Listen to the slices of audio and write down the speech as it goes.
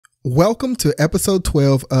Welcome to episode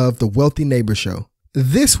 12 of The Wealthy Neighbor Show.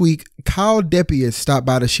 This week, Kyle Depiesse stopped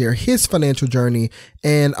by to share his financial journey,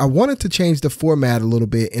 and I wanted to change the format a little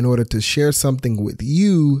bit in order to share something with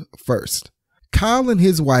you first. Kyle and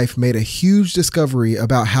his wife made a huge discovery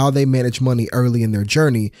about how they manage money early in their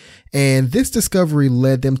journey, and this discovery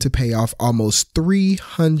led them to pay off almost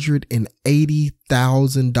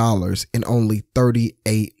 $380,000 in only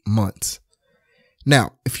 38 months.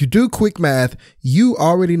 Now, if you do quick math, you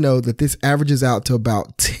already know that this averages out to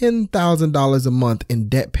about $10,000 a month in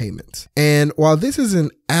debt payments. And while this is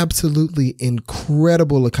an absolutely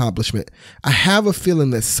incredible accomplishment, I have a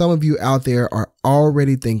feeling that some of you out there are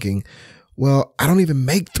already thinking, well, I don't even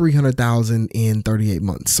make $300,000 in 38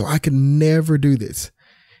 months, so I could never do this.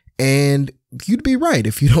 And you'd be right.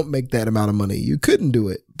 If you don't make that amount of money, you couldn't do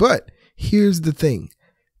it. But here's the thing.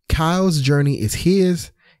 Kyle's journey is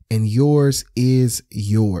his, and yours is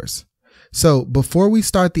yours. So before we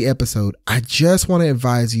start the episode, I just want to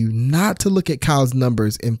advise you not to look at Kyle's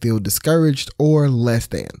numbers and feel discouraged or less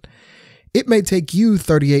than. It may take you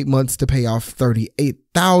 38 months to pay off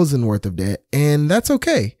 $38,000 worth of debt, and that's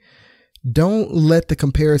okay. Don't let the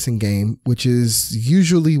comparison game, which is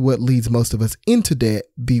usually what leads most of us into debt,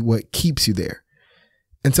 be what keeps you there.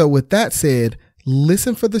 And so with that said,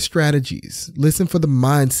 listen for the strategies, listen for the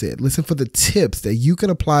mindset, listen for the tips that you can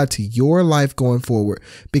apply to your life going forward,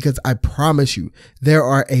 because I promise you, there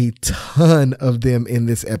are a ton of them in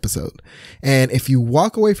this episode. And if you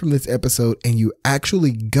walk away from this episode and you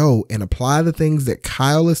actually go and apply the things that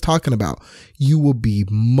Kyle is talking about, you will be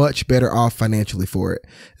much better off financially for it.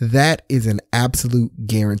 That is an absolute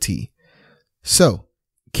guarantee. So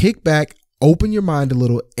kick back, open your mind a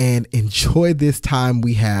little, and enjoy this time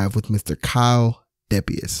we have with Mr. Kyle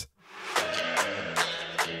Depiesse.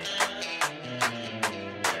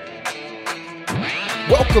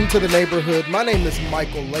 Welcome to the neighborhood. My name is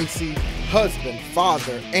Michael Lacey, husband,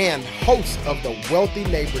 father, and host of the Wealthy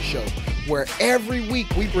Neighbor Show, where every week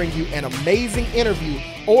we bring you an amazing interview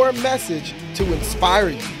or message to inspire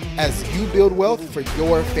you as you build wealth for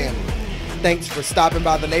your family. Thanks for stopping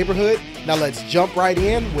by the neighborhood. Now let's jump right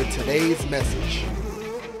in with today's message.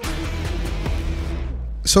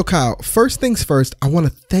 So Kyle, first things first, I want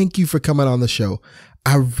to thank you for coming on the show.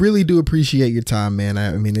 I really do appreciate your time, man.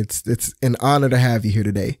 I mean, it's an honor to have you here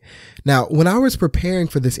today. Now, when I was preparing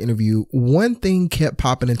for this interview, one thing kept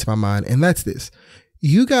popping into my mind, and that's this.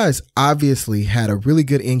 You guys obviously had a really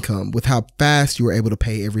good income with how fast you were able to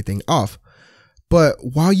pay everything off. But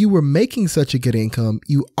while you were making such a good income,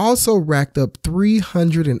 you also racked up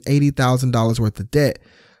 $380,000 worth of debt.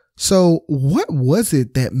 So what was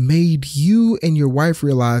it that made you and your wife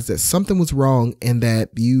realize that something was wrong and that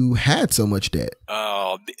you had so much debt?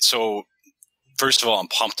 So first of all, I'm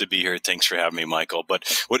pumped to be here. Thanks for having me, Michael. But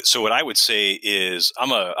what I would say is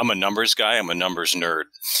I'm a numbers guy. I'm a numbers nerd.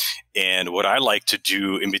 And what I like to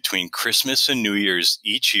do in between Christmas and New Year's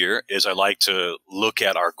each year is I like to look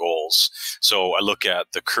at our goals. So I look at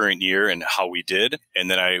the current year and how we did. And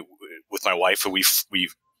then with my wife, we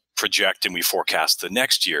project and we forecast the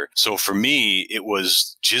next year. So for me, it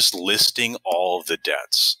was just listing all of the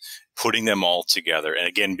debts, putting them all together. And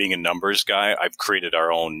again, being a numbers guy, I've created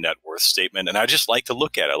our own net worth statement, and I just like to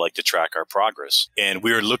look at it. I like to track our progress. And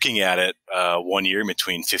we were looking at it one year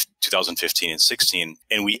between 2015 and 16,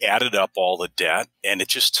 and we added up all the debt, and it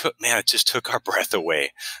just took our breath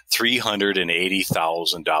away.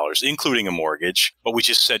 $380,000, including a mortgage. But we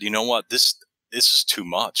just said, you know what, this is too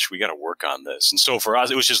much. We got to work on this. And so for us,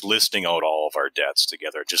 it was just listing out all of our debts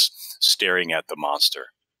together, just staring at the monster.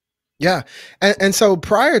 Yeah. And so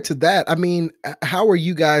prior to that, I mean, how were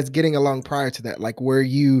you guys getting along prior to that? Like, did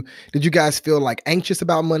you guys feel like anxious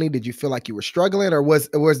about money? Did you feel like you were struggling, or was,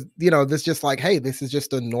 this just like, hey, this is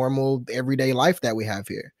just a normal everyday life that we have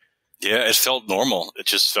here? Yeah, it felt normal. It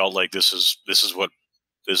just felt like this is what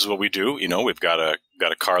we do. You know, we've got a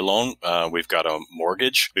car loan. We've got a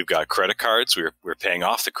mortgage. We've got credit cards. We're paying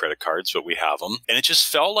off the credit cards, but we have them. And it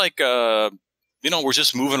just felt like, we're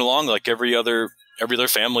just moving along like every other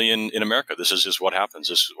family in America. This is just what happens.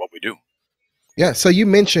 This is what we do. Yeah. So you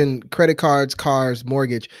mentioned credit cards, cars,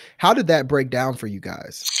 mortgage. How did that break down for you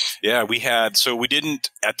guys? Yeah,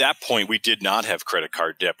 at that point, we did not have credit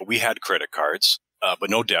card debt, but we had credit cards.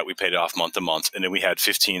 But no debt. We paid it off month to month. And then we had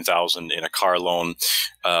 $15,000 in a car loan.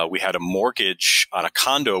 We had a mortgage on a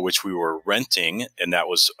condo, which we were renting, and that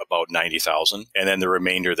was about $90,000. And then the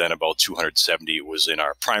remainder, about $270,000 was in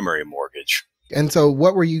our primary mortgage. And so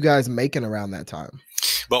what were you guys making around that time?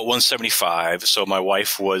 About 175. So my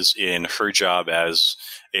wife was in her job as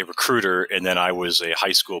a recruiter, and then I was a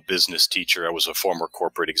high school business teacher. I was a former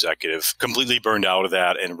corporate executive, completely burned out of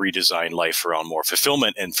that and redesigned life around more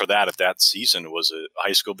fulfillment. And for that, at that season, was a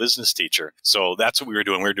high school business teacher. So that's what we were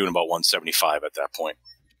doing. We were doing about 175 at that point.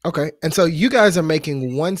 Okay. And so you guys are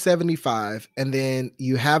making 175, and then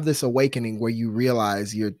you have this awakening where you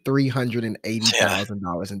realize you're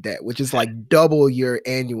 $380,000 in debt, which is like double your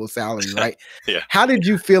annual salary, right? Yeah. How did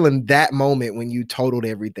you feel in that moment when you totaled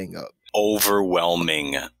everything up?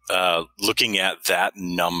 Overwhelming. Looking at that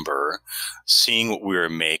number, seeing what we were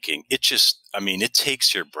making, it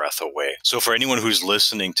takes your breath away. So for anyone who's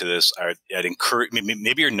listening to this, I'd encourage,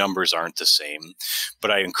 maybe your numbers aren't the same,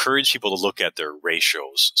 but I encourage people to look at their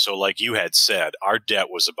ratios. So like you had said, our debt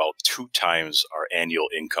was about 2 times our annual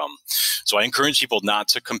income. So I encourage people not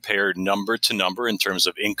to compare number to number in terms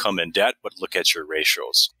of income and debt, but look at your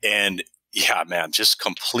ratios. And yeah, man, just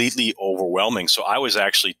completely overwhelming. So I was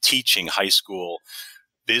actually teaching high school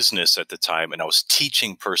business at the time, and I was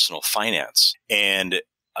teaching personal finance. And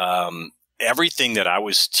everything that I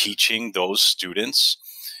was teaching those students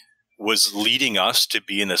was leading us to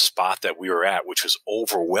be in the spot that we were at, which was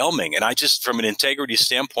overwhelming. And I just, from an integrity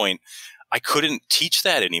standpoint, I couldn't teach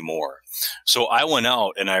that anymore. So I went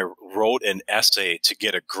out and I wrote an essay to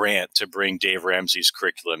get a grant to bring Dave Ramsey's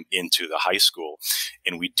curriculum into the high school.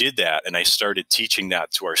 And we did that. And I started teaching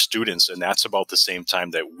that to our students. And that's about the same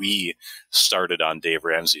time that we started on Dave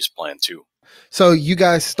Ramsey's plan too. So you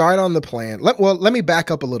guys start on the plan. Let me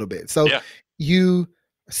back up a little bit. So you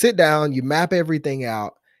sit down, you map everything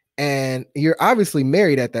out, and you're obviously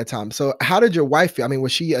married at that time. So how did your wife feel? I mean,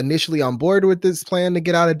 was she initially on board with this plan to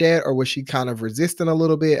get out of debt, or was she kind of resistant a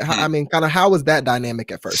little bit? How was that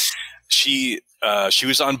dynamic at first? She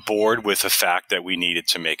was on board with the fact that we needed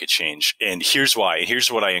to make a change. And here's why. And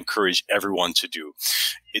here's what I encourage everyone to do.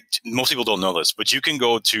 Most people don't know this, but you can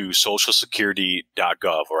go to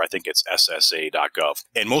socialsecurity.gov, or I think it's ssa.gov.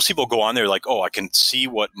 And most people go on there like, oh, I can see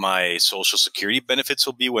what my Social Security benefits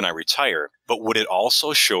will be when I retire. But what it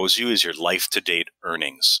also shows you is your life-to-date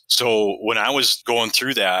earnings. So when I was going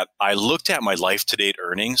through that, I looked at my life-to-date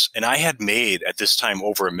earnings, and I had made at this time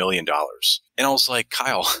over $1 million. And I was like,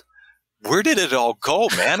 Kyle, where did it all go,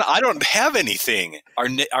 man? I don't have anything.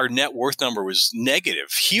 Our net worth number was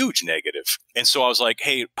negative, huge negative. And so I was like,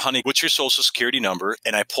 hey, honey, what's your Social Security number?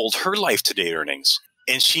 And I pulled her life-to-date earnings,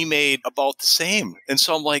 and she made about the same. And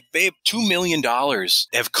so I'm like, babe, $2 million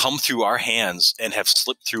have come through our hands and have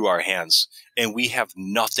slipped through our hands, and we have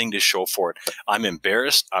nothing to show for it. I'm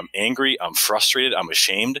embarrassed. I'm angry. I'm frustrated. I'm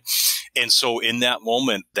ashamed. And so in that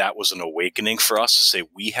moment, that was an awakening for us to say,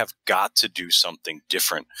 we have got to do something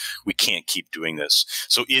different. We can't keep doing this.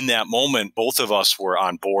 So in that moment, both of us were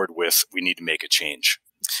on board with, we need to make a change.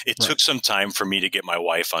 It took some time for me to get my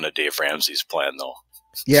wife on a Dave Ramsey's plan, though.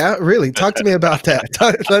 Yeah, really. Talk to me about that.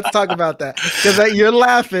 Let's talk about that, because you're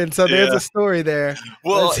laughing. So there's a story there.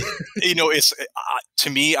 Well, it's to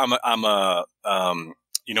me, I'm a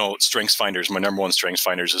strengths finders. My number one strengths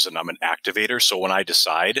finders is I'm an activator. So when I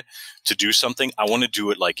decide to do something, I want to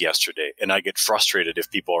do it like yesterday. And I get frustrated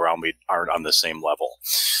if people around me aren't on the same level.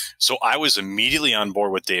 So I was immediately on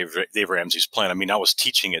board with Dave Ramsey's plan. I mean, I was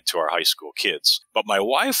teaching it to our high school kids, but my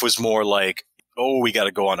wife was more like, oh, we got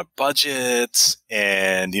to go on a budget,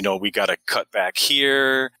 and, we got to cut back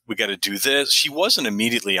here. We got to do this. She wasn't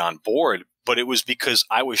immediately on board, but it was because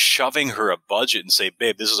I was shoving her a budget and say,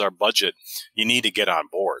 babe, this is our budget. You need to get on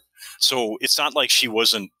board. So it's not like she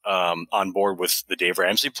wasn't on board with the Dave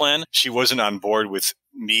Ramsey plan. She wasn't on board with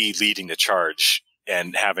me leading the charge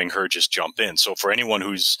and having her just jump in. So for anyone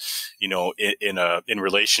who's, in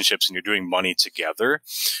relationships and you're doing money together,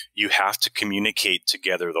 you have to communicate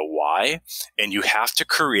together the why, and you have to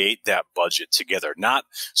create that budget together.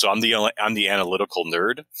 So I'm the analytical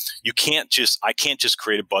nerd. I can't just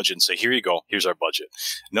create a budget and say, here you go, here's our budget.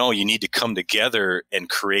 No, you need to come together and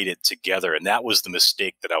create it together. And that was the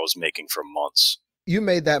mistake that I was making for months. You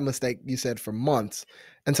made that mistake, you said, for months.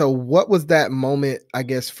 And so what was that moment, I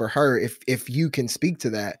guess, for her, if you can speak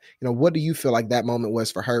to that? What do you feel like that moment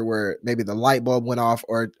was for her, where maybe the light bulb went off,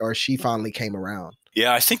 or she finally came around?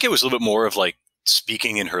 Yeah, I think it was a little bit more of like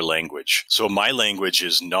speaking in her language. So my language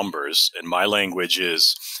is numbers, and my language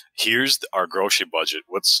is, here's our grocery budget.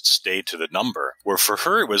 Let's stay to the number. Where for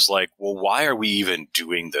her, it was like, well, why are we even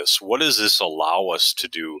doing this? What does this allow us to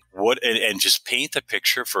do? And just paint the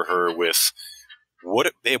picture for her with,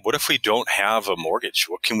 babe, what if we don't have a mortgage?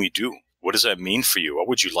 What can we do? What does that mean for you? What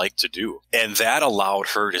would you like to do? And that allowed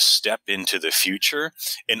her to step into the future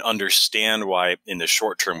and understand why in the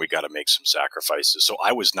short term we got to make some sacrifices. So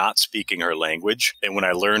I was not speaking her language. And when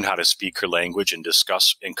I learned how to speak her language and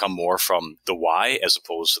discuss and come more from the why as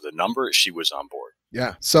opposed to the number, she was on board.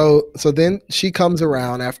 Yeah. So then she comes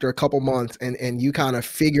around after a couple months and you kind of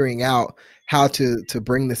figuring out how to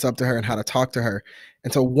bring this up to her and how to talk to her.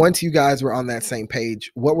 And so once you guys were on that same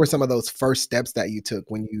page, what were some of those first steps that you took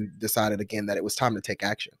when you decided again that it was time to take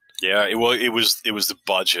action? Yeah, it was the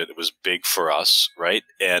budget. It was big for us, right?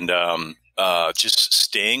 And just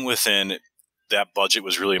staying within that budget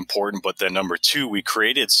was really important. But then number two, we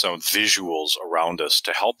created some visuals around us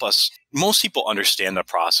to help us. Most people understand the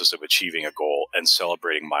process of achieving a goal and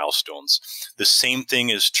celebrating milestones. The same thing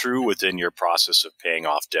is true within your process of paying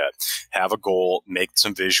off debt. Have a goal, make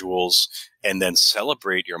some visuals, and then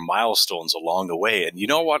celebrate your milestones along the way. And you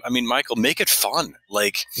know what? I mean, Michael, make it fun.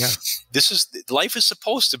 Like, life is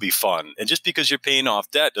supposed to be fun. And just because you're paying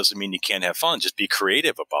off debt doesn't mean you can't have fun. Just be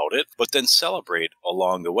creative about it, but then celebrate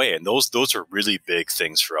along the way. And those are really big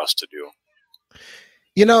things for us to do.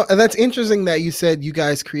 You know, that's interesting that you said you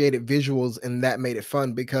guys created visuals and that made it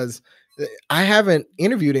fun, because I haven't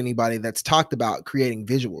interviewed anybody that's talked about creating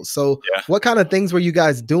visuals. So what kind of things were you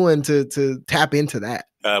guys doing to tap into that?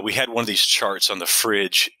 We had one of these charts on the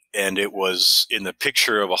fridge, and it was in the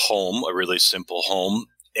picture of a home, a really simple home.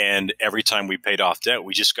 And every time we paid off debt,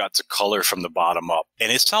 we just got to color from the bottom up.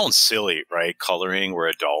 And it sounds silly, right? Coloring, we're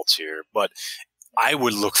adults here. But I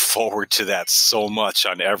would look forward to that so much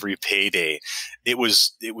on every payday. It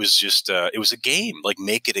was just, it was a game, like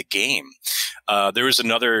make it a game. There was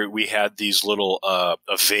another, we had these little, a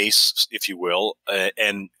vase, if you will.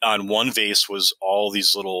 And on one vase was all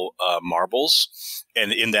these little, marbles.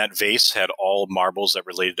 And in that vase had all marbles that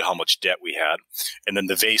related to how much debt we had. And then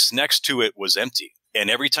the vase next to it was empty. And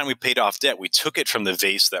every time we paid off debt, we took it from the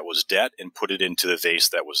vase that was debt and put it into the vase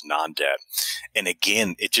that was non-debt. And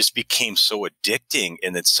again, it just became so addicting,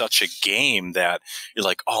 and it's such a game that you're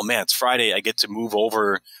like, oh man, it's Friday. I get to move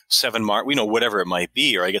over 7 whatever it might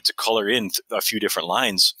be, or I get to color in a few different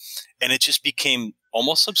lines. And it just became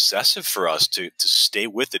almost obsessive for us to stay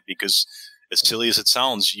with it, because as silly as it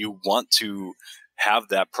sounds, you want to have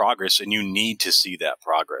that progress and you need to see that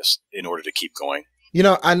progress in order to keep going. You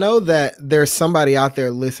know, I know that there's somebody out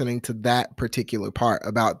there listening to that particular part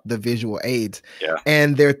about the visual aids,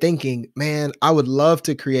 and they're thinking, man, I would love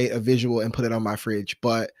to create a visual and put it on my fridge,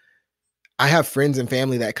 but I have friends and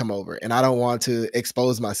family that come over and I don't want to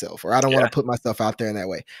expose myself, or I don't want to put myself out there in that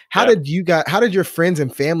way. How did your friends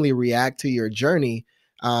and family react to your journey?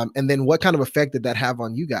 And then what kind of effect did that have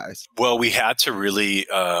on you guys? Well, we had to really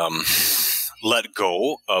let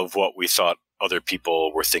go of what we thought other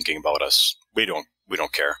people were thinking about us. We don't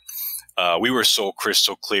care. We were so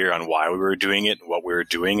crystal clear on why we were doing it, what we were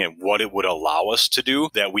doing, and what it would allow us to do,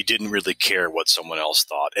 that we didn't really care what someone else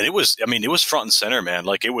thought. And it was front and center, man.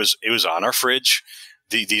 Like it was on our fridge.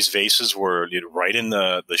 These vases were right in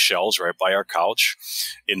the shelves right by our couch.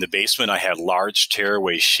 In the basement, I had large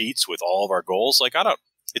tearaway sheets with all of our goals. Like,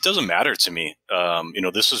 it doesn't matter to me.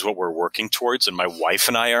 This is what we're working towards, and my wife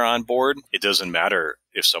and I are on board. It doesn't matter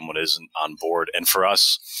if someone isn't on board. And for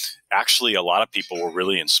us, actually, a lot of people were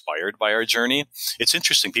really inspired by our journey. It's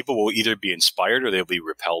interesting. People will either be inspired or they'll be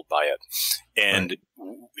repelled by it. And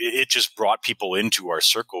it just brought people into our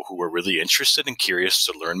circle who were really interested and curious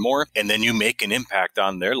to learn more. And then you make an impact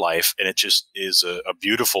on their life. And it just is a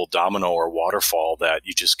beautiful domino or waterfall that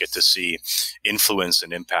you just get to see influence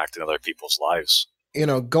and impact in other people's lives. You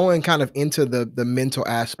know, going kind of into the mental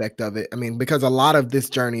aspect of it. I mean, because a lot of this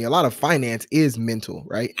journey, a lot of finance is mental,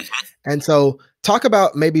 right? And so talk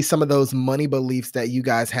about maybe some of those money beliefs that you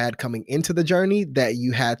guys had coming into the journey that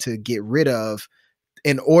you had to get rid of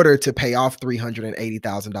in order to pay off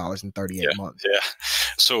 $380,000 in 38 months. Yeah.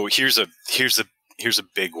 So here's a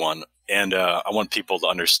big one. And I want people to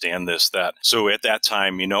understand this, so at that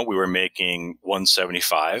time, we were making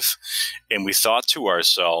 $175, and we thought to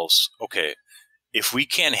ourselves, okay, if we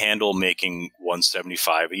can't handle making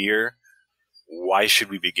 $175 a year, why should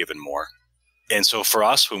we be given more? And so for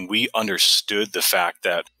us, when we understood the fact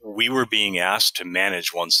that we were being asked to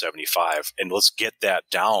manage $175, and let's get that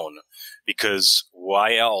down, because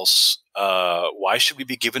why else? Why should we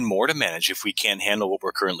be given more to manage if we can't handle what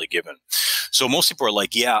we're currently given? So most people are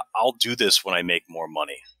like, yeah, I'll do this when I make more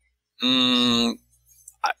money.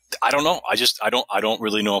 I don't know. I don't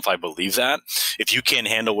really know if I believe that. If you can't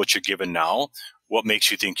handle what you're given now, what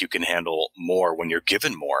makes you think you can handle more when you're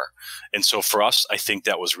given more? And so for us, I think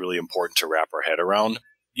that was really important to wrap our head around.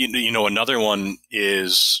 Another one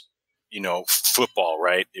is, football,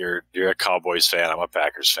 right? You're a Cowboys fan. I'm a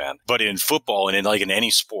Packers fan. But in football and in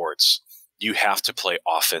any sports, you have to play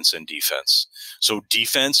offense and defense. So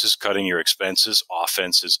defense is cutting your expenses.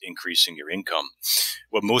 Offense is increasing your income.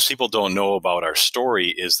 What most people don't know about our story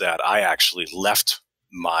is that I actually left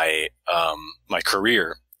my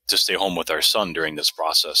career to stay home with our son during this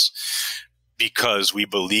process because we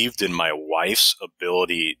believed in my wife's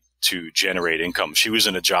ability to generate income. She was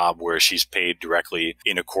in a job where she's paid directly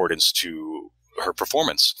in accordance to her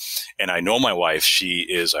performance. And I know my wife, she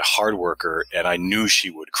is a hard worker, and I knew she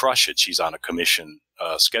would crush it. She's on a commission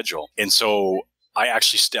schedule. And so I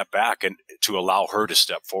actually stepped back and to allow her to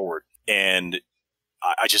step forward. And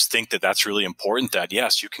I just think that that's really important, that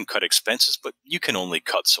yes, you can cut expenses, but you can only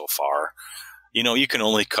cut so far. You can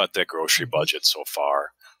only cut that grocery budget so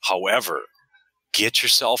far. However, get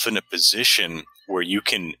yourself in a position where you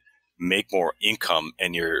can make more income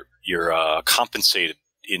and you're compensated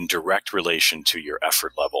in direct relation to your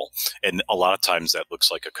effort level. And a lot of times that looks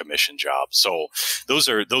like a commission job. So those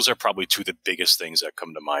are probably two of the biggest things that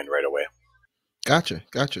come to mind right away.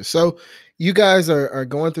 Gotcha. So you guys are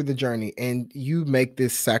going through the journey and you make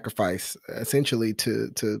this sacrifice essentially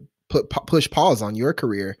to push pause on your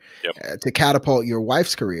career, to catapult your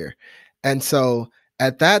wife's career. And so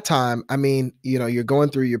at that time, I mean, you're going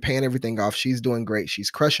through, you're paying everything off. She's doing great. She's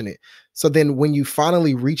crushing it. So then when you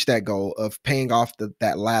finally reach that goal of paying off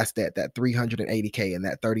that last debt, that $380K in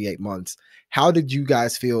that 38 months, how did you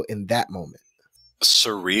guys feel in that moment?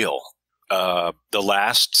 Surreal. The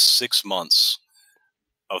last 6 months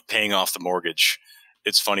of paying off the mortgage,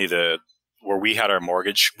 it's funny that where we had our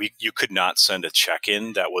mortgage, you could not send a check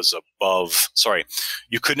in that was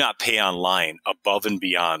you could not pay online above and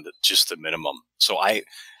beyond just the minimum. So I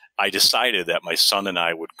decided that my son and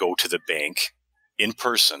I would go to the bank in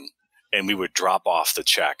person and we would drop off the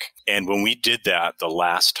check. And when we did that, the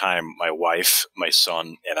last time, my wife, my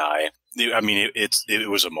son, and it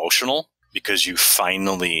was emotional because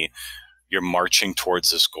you're marching towards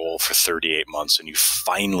this goal for 38 months and you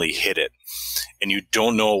finally hit it. And you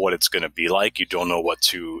don't know what it's going to be like. You don't know what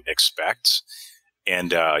to expect.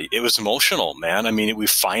 And it was emotional, man. I mean, we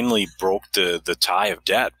finally broke the tie of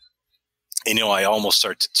debt. And, I almost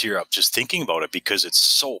start to tear up just thinking about it because it's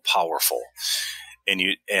so powerful. And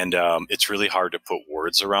it's really hard to put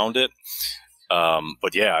words around it.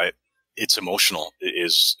 But yeah, it's emotional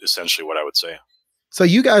is essentially what I would say. So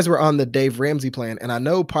you guys were on the Dave Ramsey plan, and I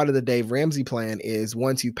know part of the Dave Ramsey plan is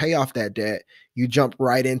once you pay off that debt, you jump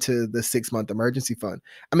right into the 6-month emergency fund.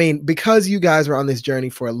 I mean, because you guys were on this journey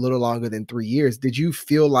for a little longer than 3 years, did you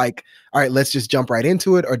feel like, all right, let's just jump right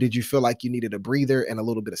into it? Or did you feel like you needed a breather and a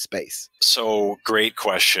little bit of space? So great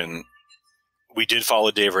question. We did follow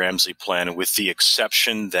the Dave Ramsey plan with the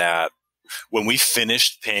exception that when we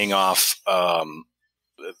finished paying off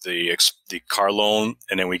the car loan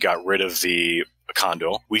and then we got rid of the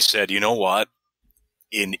condo, we said, you know what?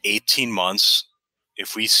 In 18 months,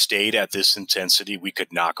 if we stayed at this intensity, we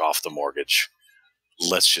could knock off the mortgage.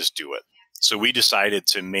 Let's just do it. So we decided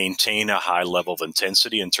to maintain a high level of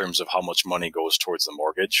intensity in terms of how much money goes towards the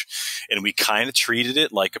mortgage. And we kind of treated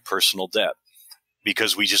it like a personal debt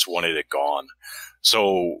because we just wanted it gone.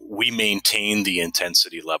 So we maintained the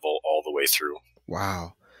intensity level all the way through.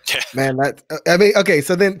 Wow. Man, okay.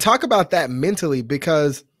 So then talk about that mentally,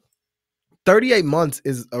 because 38 months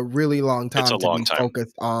is a really long time to be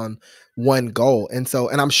focused on one goal. And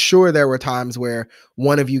I'm sure there were times where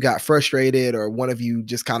one of you got frustrated or one of you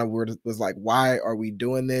just kind of was like, why are we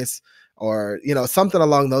doing this? Or, something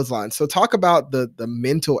along those lines. So talk about the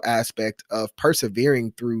mental aspect of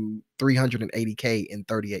persevering through $380K in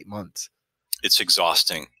 38 months. It's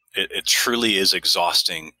exhausting. It truly is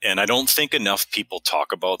exhausting. And I don't think enough people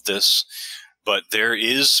talk about this. But there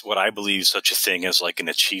is what I believe such a thing as like an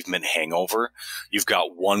achievement hangover. You've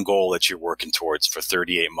got one goal that you're working towards for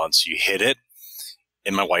 38 months. You hit it.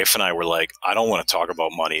 And my wife and I were like, I don't want to talk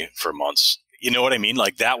about money for months. You know what I mean?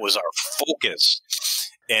 Like that was our focus.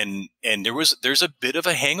 And there's a bit of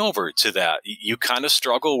a hangover to that. You kind of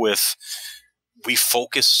struggle with, we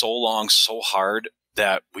focus so long, so hard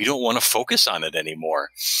that we don't want to focus on it anymore.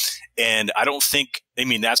 And I don't think,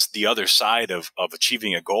 that's the other side of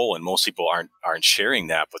achieving a goal. And most people aren't sharing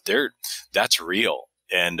that, but that's real.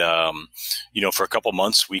 And, for a couple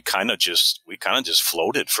months, we kind of just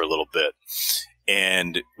floated for a little bit,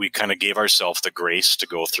 and we kind of gave ourselves the grace to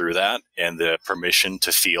go through that and the permission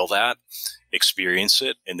to feel that, experience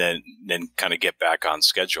it, and then kind of get back on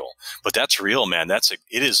schedule. But that's real, man.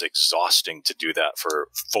 It is exhausting to do that, for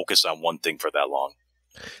focus on one thing for that long.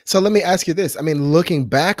 So let me ask you this. Looking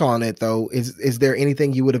back on it though, is there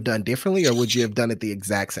anything you would have done differently, or would you have done it the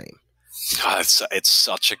exact same? It's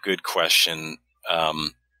such a good question.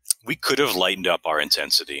 We could have lightened up our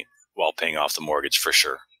intensity while paying off the mortgage for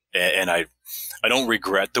sure. And I don't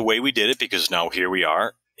regret the way we did it, because now here we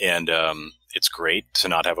are, and it's great to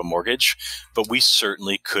not have a mortgage, but we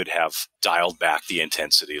certainly could have dialed back the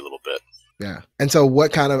intensity a little bit. Yeah. And so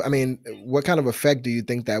what kind of effect do you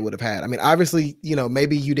think that would have had? I mean, obviously,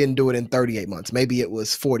 maybe you didn't do it in 38 months. Maybe it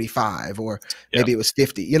was 45, or maybe it was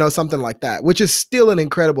 50, something like that, which is still an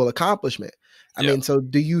incredible accomplishment. I mean, so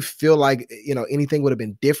do you feel like, anything would have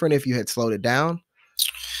been different if you had slowed it down?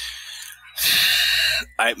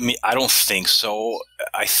 I mean, I don't think so.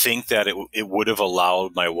 I think that it would have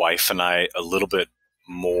allowed my wife and I a little bit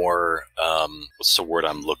more, what's the word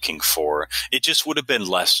I'm looking for? It just would have been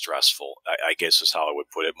less stressful, I guess is how I would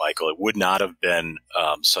put it, Michael. It would not have been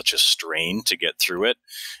such a strain to get through it.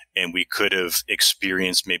 And we could have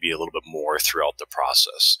experienced maybe a little bit more throughout the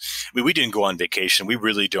process. I mean, we didn't go on vacation. We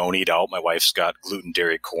really don't eat out. My wife's got gluten,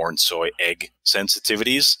 dairy, corn, soy, egg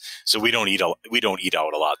sensitivities. So we don't eat out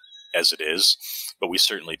a lot as it is, but we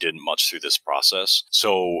certainly didn't much through this process.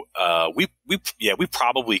 So we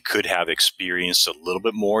probably could have experienced a little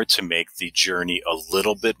bit more to make the journey a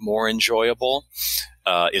little bit more enjoyable,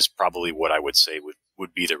 is probably what I would say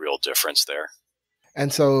would be the real difference there.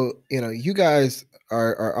 And so, you guys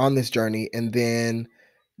are on this journey, and then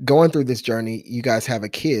going through this journey, you guys have a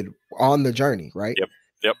kid on the journey, right?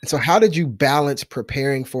 Yep. So how did you balance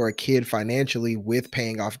preparing for a kid financially with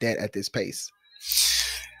paying off debt at this pace?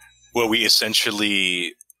 Well, we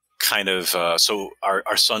essentially kind of, so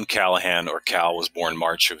our son Callahan, or Cal, was born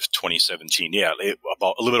March of 2017. Yeah,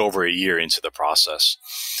 about a little bit over a year into the process.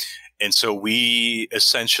 And so we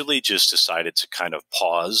essentially just decided to kind of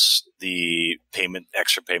pause the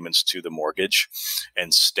extra payments to the mortgage,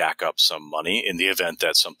 and stack up some money in the event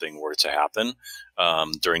that something were to happen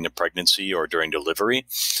during the pregnancy or during delivery.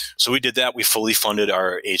 So we did that. We fully funded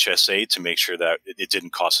our HSA to make sure that it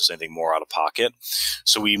didn't cost us anything more out of pocket.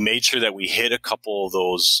 So we made sure that we hit a couple of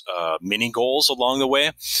those mini goals along the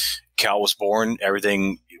way. Cal was born,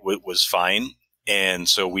 everything was fine. And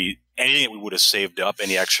so anything that we would have saved up,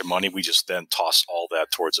 any extra money, we just then tossed all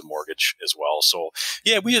that towards a mortgage as well. So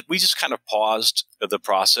yeah, we just kind of paused the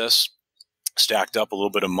process, stacked up a little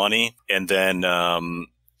bit of money, and then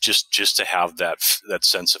just to have that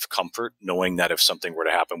sense of comfort, knowing that if something were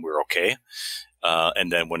to happen, we were okay.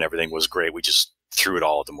 And then when everything was great, we just threw it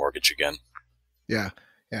all at the mortgage again. Yeah,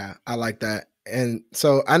 I like that. And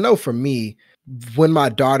so I know for me, when my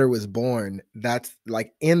daughter was born, that's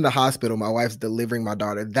like in the hospital, my wife's delivering my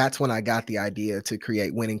daughter. That's when I got the idea to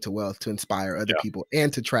create Winning to Wealth, to inspire other people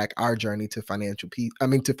and to track our journey to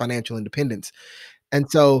to financial independence. And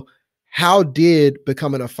so how did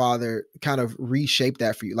becoming a father kind of reshape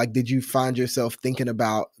that for you? Like, did you find yourself thinking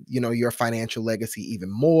about, your financial legacy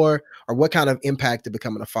even more, or what kind of impact did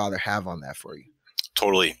becoming a father have on that for you?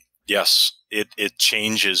 Totally. Yes, it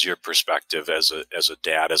changes your perspective as a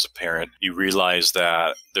dad, as a parent. You realize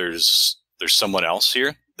that there's someone else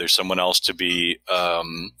here. There's someone else to be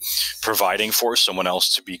providing for, someone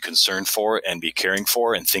else to be concerned for and be caring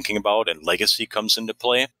for and thinking about, and legacy comes into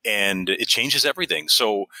play, and it changes everything.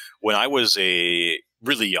 So when I was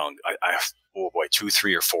really young, I 2,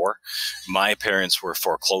 3, or 4, my parents were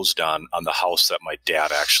foreclosed on the house that my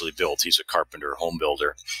dad actually built. He's a carpenter, home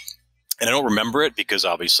builder. And I don't remember it because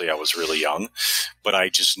obviously I was really young, but I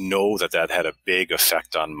just know that had a big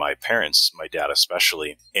effect on my parents, my dad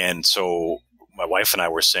especially. And so my wife and I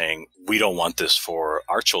were saying, we don't want this for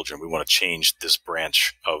our children. We want to change this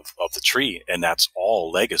branch of the tree. And that's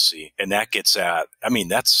all legacy. And that gets at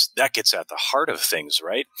the heart of things,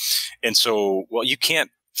 right? And so, well, you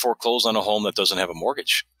can't foreclose on a home that doesn't have a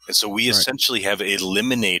mortgage. And so we essentially have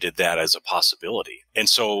eliminated that as a possibility. And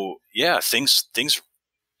so, yeah, things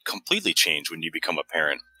completely change when you become a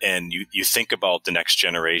parent, and you think about the next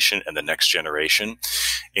generation and the next generation,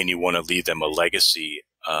 and you want to leave them a legacy.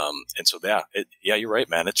 And so you're right,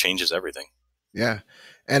 man. It changes everything. Yeah.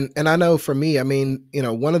 And I know for me, I mean,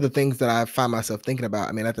 one of the things that I find myself thinking about,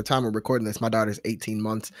 I mean, at the time of recording this, my daughter's 18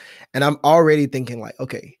 months, and I'm already thinking like,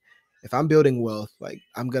 okay, if I'm building wealth, like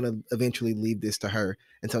I'm going to eventually leave this to her.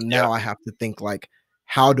 And so now I have to think like,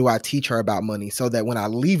 how do I teach her about money so that when I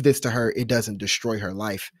leave this to her, it doesn't destroy her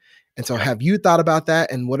life? And so have you thought about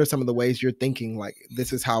that? And what are some of the ways you're thinking like,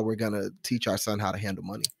 this is how we're going to teach our son how to handle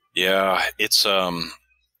money? Yeah, it's,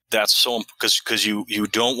 that's so, because you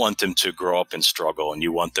don't want them to grow up and struggle, and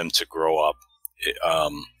you want them to grow up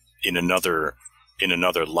in another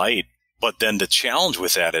light. But then the challenge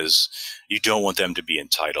with that is you don't want them to be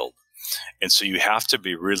entitled. And so you have to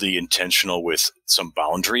be really intentional with some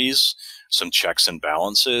boundaries, some checks and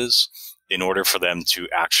balances, in order for them to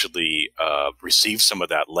actually receive some of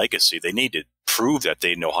that legacy, they need to prove that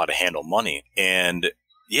they know how to handle money. And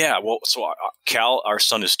yeah, well, so Cal, our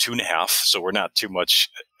son is 2.5, so we're not too much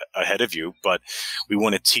ahead of you, but we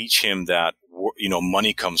want to teach him that,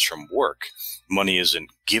 money comes from work. Money isn't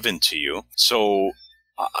given to you. So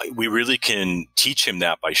we really can teach him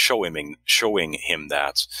that by showing him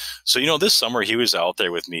that. So, this summer he was out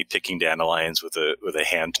there with me picking dandelions with a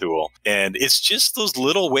hand tool. And it's just those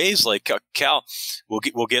little ways like, Cal,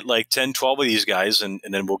 we'll get like 10, 12 of these guys and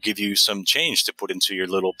then we'll give you some change to put into your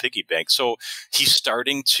little piggy bank. So he's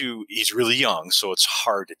really young. So it's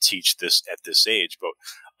hard to teach this at this age, but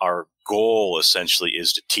our goal essentially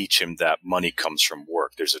is to teach him that money comes from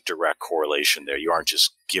work. There's a direct correlation there. You aren't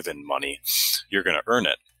just given money. You're going to earn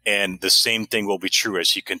it. And the same thing will be true as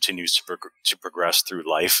he continues to progress through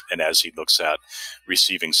life and as he looks at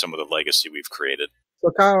receiving some of the legacy we've created. So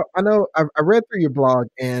Kyle, I know I read through your blog,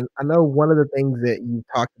 and I know one of the things that you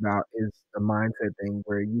talked about is the mindset thing,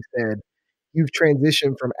 where you said you've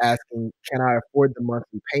transitioned from asking, can I afford the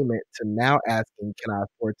monthly payment, to now asking, can I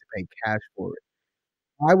afford to pay cash for it?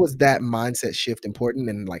 Why was that mindset shift important,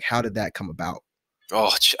 and like, how did that come about?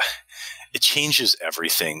 Oh, it changes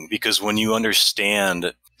everything, because when you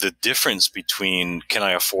understand the difference between can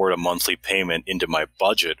I afford a monthly payment into my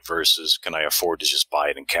budget versus can I afford to just buy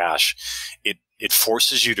it in cash, it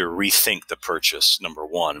forces you to rethink the purchase, number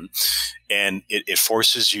one. And it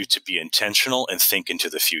forces you to be intentional and think into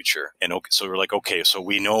the future. And so we're like, okay, so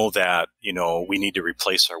we know that, we need to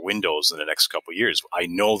replace our windows in the next couple of years. I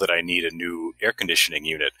know that I need a new air conditioning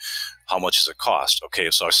unit. How much does it cost? Okay,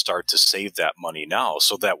 so I start to save that money now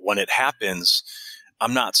so that when it happens,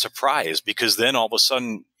 I'm not surprised, because then all of a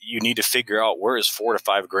sudden you need to figure out, where is $4,000 to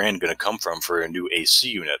 $5,000 going to come from for a new AC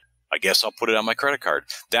unit? I guess I'll put it on my credit card.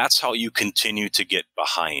 That's how you continue to get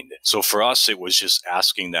behind. So for us, it was just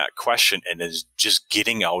asking that question and then just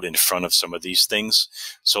getting out in front of some of these things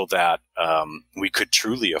so that we could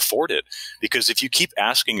truly afford it. Because if you keep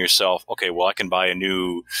asking yourself, okay, well, I can buy a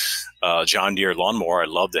new John Deere lawnmower. I'd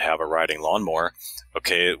love to have a riding lawnmower.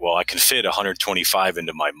 Okay, well, I can fit 125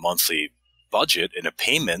 into my monthly budget in a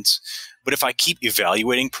payment. But if I keep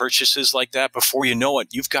evaluating purchases like that, before you know it,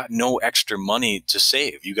 you've got no extra money to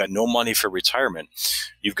save. You've got no money for retirement.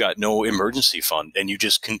 You've got no emergency fund, and you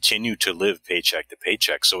just continue to live paycheck to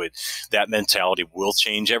paycheck. So that mentality will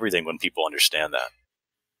change everything when people understand that.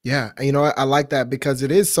 Yeah. I like that, because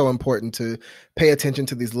it is so important to pay attention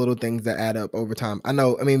to these little things that add up over time.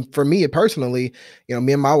 For me personally,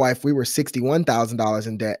 me and my wife, we were $61,000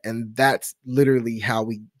 in debt, and that's literally how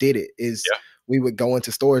we did it. We would go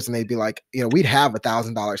into stores and they'd be like, we'd have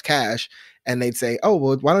 $1,000 cash, and they'd say, oh,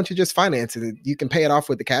 well, why don't you just finance it? You can pay it off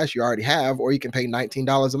with the cash you already have, or you can pay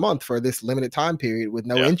 $19 a month for this limited time period with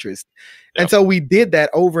no interest. And so we did that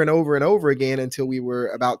over and over and over again until we were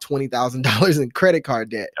about $20,000 in credit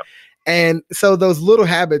card debt. And so those little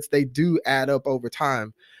habits, they do add up over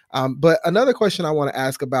time. But another question I want to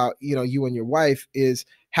ask about, you and your wife, is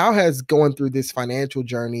how has going through this financial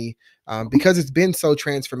journey, because it's been so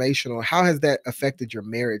transformational, how has that affected your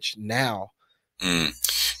marriage now?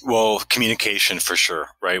 Well, communication for sure,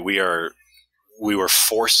 right? We were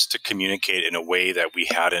forced to communicate in a way that we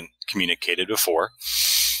hadn't communicated before.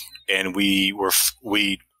 And we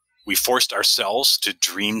forced ourselves to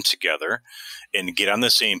dream together and get on the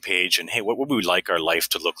same page. And hey, what would we like our life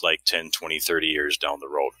to look like 10, 20, 30 years down the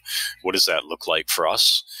road? What does that look like for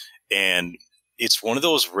us? And it's one of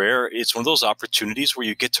those opportunities where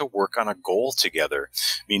you get to work on a goal together.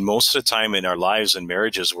 I mean, most of the time in our lives and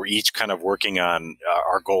marriages, we're each kind of working on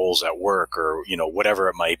our goals at work or, whatever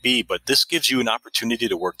it might be. But this gives you an opportunity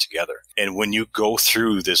to work together. And when you go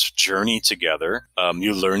through this journey together,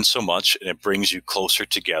 you learn so much, and it brings you closer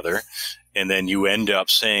together. And then you end up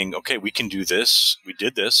saying, okay, we can do this. We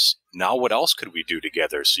did this. Now what else could we do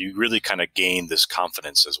together? So you really kind of gain this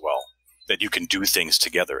confidence as well, that you can do things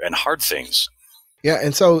together, and hard things. Yeah.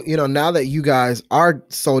 And so, now that you guys are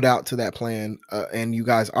sold out to that plan, and you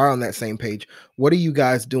guys are on that same page, what are you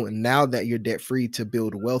guys doing now that you're debt free to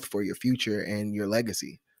build wealth for your future and your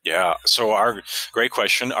legacy? Yeah. So great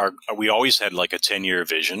question. We always had like a 10-year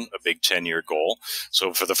vision, a big 10-year goal.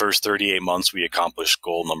 So for the first 38 months, we accomplished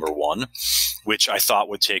goal number 1, which I thought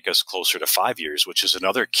would take us closer to 5 years, which is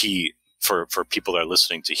another key for people that are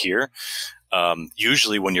listening to hear.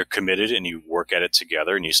 Usually when you're committed and you work at it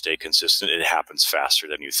together and you stay consistent, it happens faster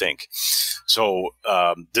than you think. So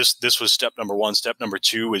this was step number 1. Step number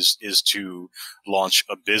 2 is to launch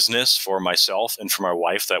a business for myself and for my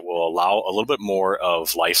wife that will allow a little bit more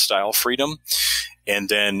of lifestyle freedom, and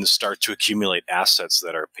then start to accumulate assets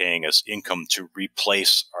that are paying us income to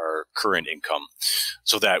replace our current income,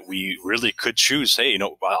 so that we really could choose, hey,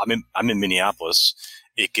 I'm in Minneapolis.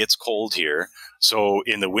 It gets cold here. So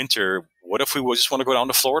in the winter, what if we just want to go down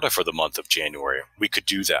to Florida for the month of January? We could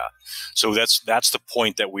do that. So that's the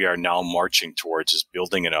point that we are now marching towards, is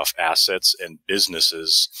building enough assets and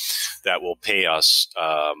businesses that will pay us,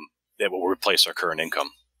 that will replace our current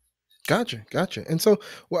income. Gotcha. And so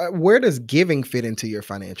where does giving fit into your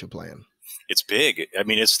financial plan? It's big. I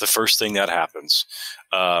mean, it's the first thing that happens.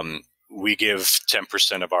 We give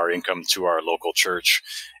 10% of our income to our local church.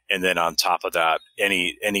 And then on top of that,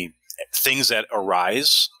 any things that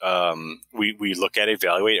arise, we look at,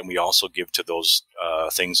 evaluate, and we also give to those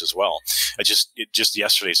things as well. Just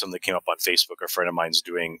yesterday, something came up on Facebook. A friend of mine's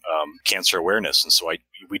doing cancer awareness, and so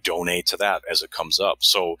we donate to that as it comes up.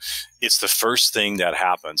 So it's the first thing that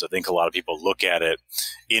happens. I think a lot of people look at it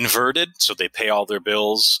inverted, so they pay all their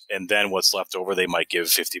bills, and then what's left over, they might give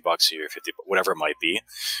 $50 a year, whatever it might be.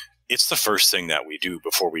 It's the first thing that we do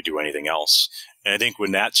before we do anything else. And I think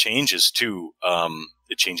when that changes too,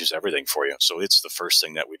 it changes everything for you. So it's the first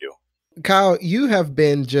thing that we do. Kyle, you have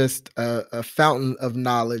been just a fountain of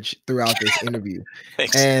knowledge throughout this interview.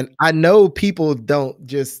 Thanks. And I know people don't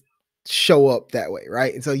just show up that way,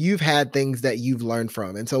 right? And so you've had things that you've learned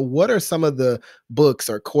from. And so what are some of the books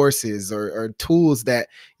or courses or tools that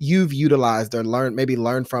you've utilized or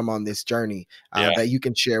learned from on this journey that you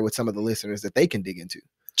can share with some of the listeners that they can dig into?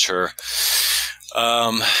 Sure.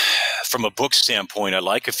 From a book standpoint, I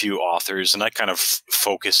like a few authors, and I kind of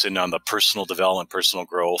focus in on the personal development, personal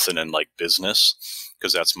growth, and then like business,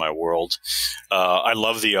 because that's my world. I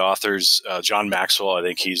love the authors. John Maxwell, I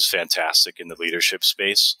think he's fantastic in the leadership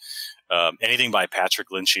space. Anything by Patrick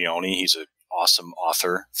Lencioni, he's an awesome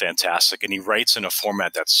author, fantastic. And he writes in a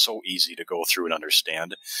format that's so easy to go through and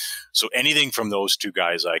understand. So anything from those two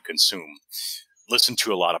guys I consume. Listen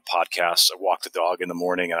to a lot of podcasts. I walk the dog in the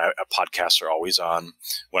morning, and podcasts are always on.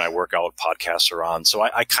 When I work out, podcasts are on. So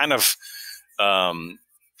I kind of,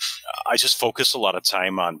 I just focus a lot of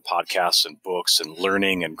time on podcasts and books and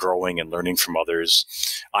learning and growing and learning from others.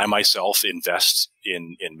 I myself invest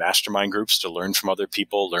in mastermind groups to learn from other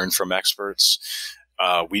people, learn from experts.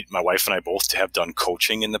 My wife and I both have done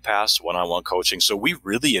coaching in the past, one-on-one coaching. So we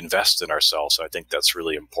really invest in ourselves. I think that's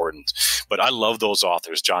really important. But I love those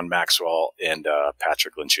authors, John Maxwell and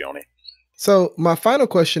Patrick Lencioni. So my final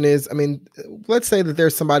question is, I mean, let's say that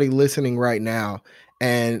there's somebody listening right now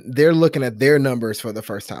and they're looking at their numbers for the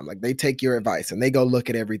first time. Like, they take your advice and they go look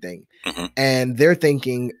at everything and they're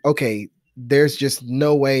thinking, okay, there's just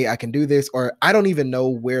no way I can do this, or I don't even know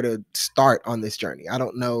where to start on this journey. I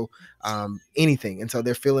don't know anything. And so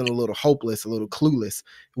they're feeling a little hopeless, a little clueless.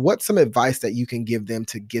 What's some advice that you can give them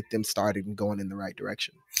to get them started and going in the right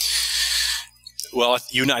direction? Well,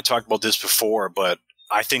 you and I talked about this before, but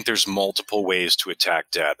I think there's multiple ways to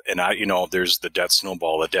attack debt. And there's the debt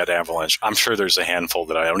snowball, the debt avalanche. I'm sure there's a handful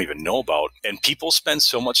that I don't even know about. And people spend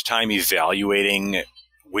so much time evaluating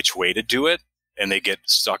which way to do it, and they get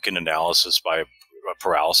stuck in analysis by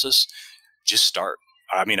paralysis. Just start.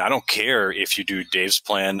 I mean, I don't care if you do Dave's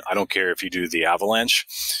plan. I don't care if you do the avalanche.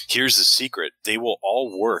 Here's the secret. They will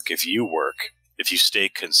all work if you work. If you stay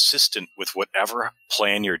consistent with whatever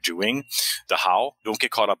plan you're doing, the how, don't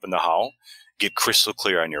get caught up in the how. Get crystal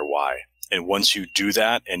clear on your why. And once you do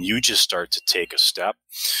that and you just start to take a step,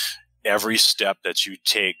 every step that you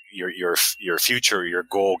take, your future, your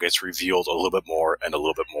goal gets revealed a little bit more and a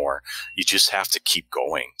little bit more. You just have to keep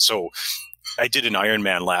going. So I did an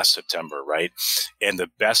Ironman last September, right? And the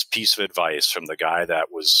best piece of advice from the guy that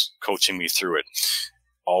was coaching me through it,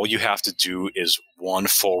 all you have to do is one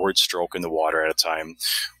forward stroke in the water at a time,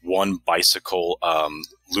 one bicycle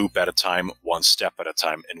loop at a time, one step at a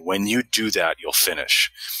time. And when you do that, you'll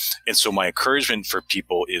finish. And so my encouragement for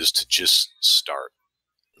people is to just start.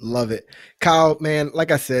 Love it. Kyle, man, like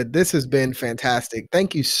I said, this has been fantastic.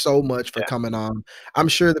 Thank you so much for coming on. I'm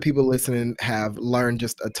sure the people listening have learned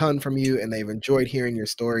just a ton from you and they've enjoyed hearing your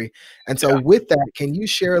story. And so with that, can you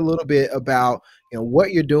share a little bit about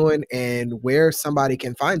what you're doing and where somebody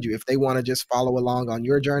can find you if they want to just follow along on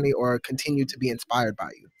your journey or continue to be inspired by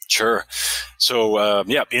you? Sure. So,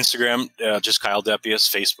 Instagram, just Kyle Depiesse,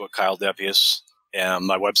 Facebook, Kyle Depiesse. And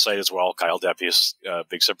my website as well, Kyle Depiesse,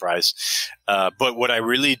 big surprise. But what I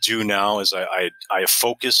really do now is I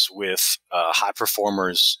focus with high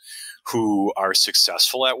performers who are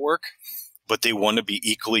successful at work, but they want to be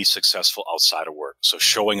equally successful outside of work. So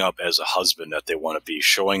showing up as a husband that they want to be,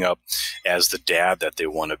 showing up as the dad that they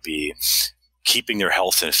want to be, keeping their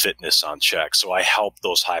health and fitness on check. So I help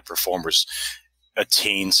those high performers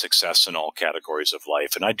attain success in all categories of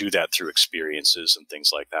life. And I do that through experiences and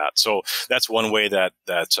things like that. So that's one way that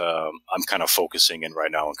I'm kind of focusing in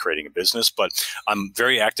right now on creating a business. But I'm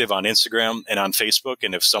very active on Instagram and on Facebook.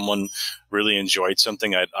 And if someone really enjoyed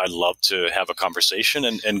something, I'd love to have a conversation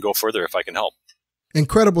and go further if I can help.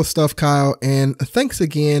 Incredible stuff, Kyle. And thanks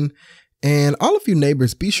again. And all of you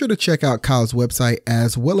neighbors, be sure to check out Kyle's website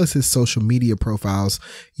as well as his social media profiles.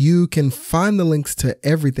 You can find the links to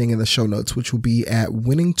everything in the show notes, which will be at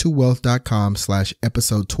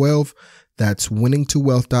winningtowealth.com/episode 12. That's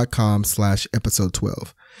winningtowealth.com/episode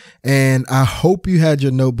 12. And I hope you had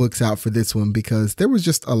your notebooks out for this one because there was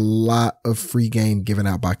just a lot of free game given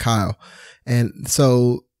out by Kyle. And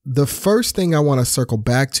so the first thing I want to circle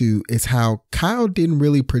back to is how Kyle didn't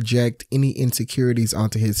really project any insecurities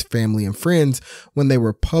onto his family and friends when they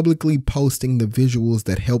were publicly posting the visuals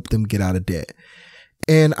that helped them get out of debt.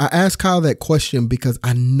 And I asked Kyle that question because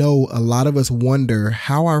I know a lot of us wonder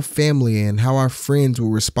how our family and how our friends will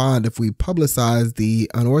respond if we publicize the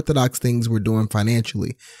unorthodox things we're doing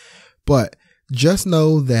financially. But just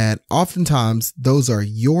know that oftentimes those are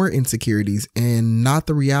your insecurities and not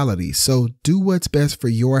the reality. So do what's best for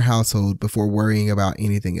your household before worrying about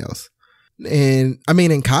anything else. And I mean,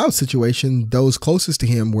 in Kyle's situation, those closest to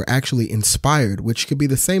him were actually inspired, which could be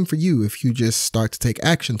the same for you if you just start to take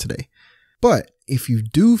action today. But if you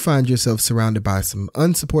do find yourself surrounded by some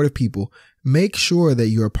unsupportive people, make sure that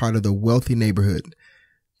you are part of the wealthy neighborhood.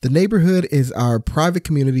 The neighborhood is our private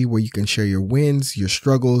community where you can share your wins, your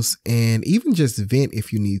struggles, and even just vent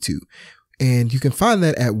if you need to. And you can find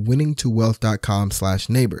that at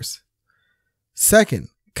winningtowealth.com/neighbors. Second,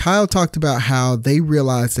 Kyle talked about how they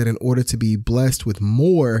realized that in order to be blessed with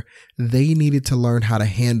more, they needed to learn how to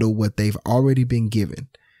handle what they've already been given.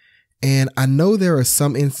 And I know there are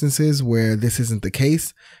some instances where this isn't the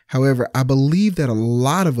case. However, I believe that a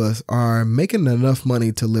lot of us are making enough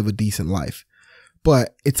money to live a decent life.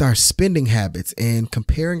 But it's our spending habits and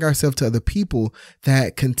comparing ourselves to other people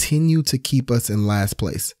that continue to keep us in last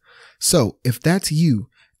place. So if that's you,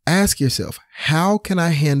 ask yourself, how can I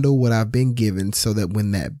handle what I've been given so that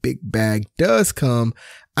when that big bag does come,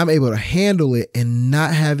 I'm able to handle it and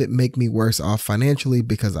not have it make me worse off financially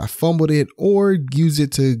because I fumbled it or use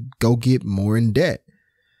it to go get more in debt.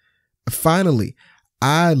 Finally,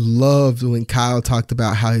 I loved when Kyle talked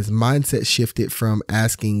about how his mindset shifted from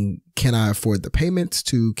asking, can I afford the payments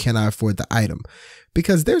to can I afford the item?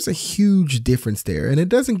 Because there's a huge difference there and it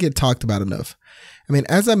doesn't get talked about enough. I mean,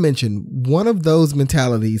 as I mentioned, one of those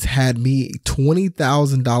mentalities had me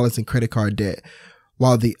 $20,000 in credit card debt,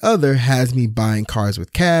 while the other has me buying cars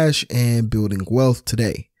with cash and building wealth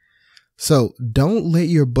today. So don't let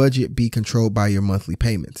your budget be controlled by your monthly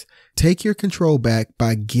payments. Take your control back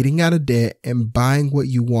by getting out of debt and buying what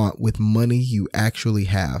you want with money you actually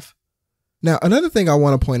have. Now, another thing I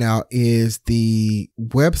want to point out is the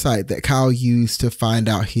website that Kyle used to find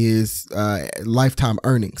out his lifetime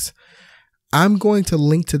earnings. I'm going to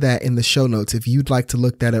link to that in the show notes if you'd like to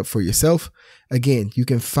look that up for yourself. Again, you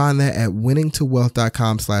can find that at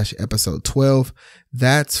winningtowealth.com/episode 12.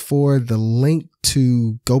 That's for the link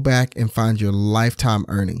to go back and find your lifetime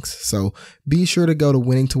earnings. So be sure to go to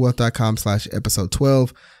winningtowealth.com/episode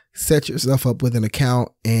 12. Set yourself up with an account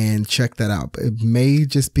and check that out. It may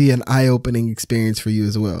just be an eye-opening experience for you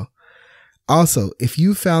as well. Also, if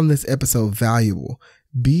you found this episode valuable,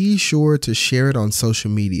 be sure to share it on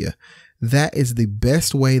social media. That is the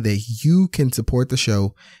best way that you can support the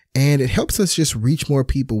show, and it helps us just reach more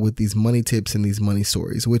people with these money tips and these money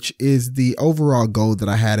stories, which is the overall goal that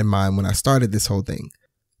I had in mind when I started this whole thing.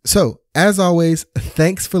 So, as always,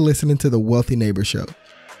 thanks for listening to the Wealthy Neighbor Show.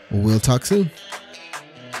 We'll talk soon.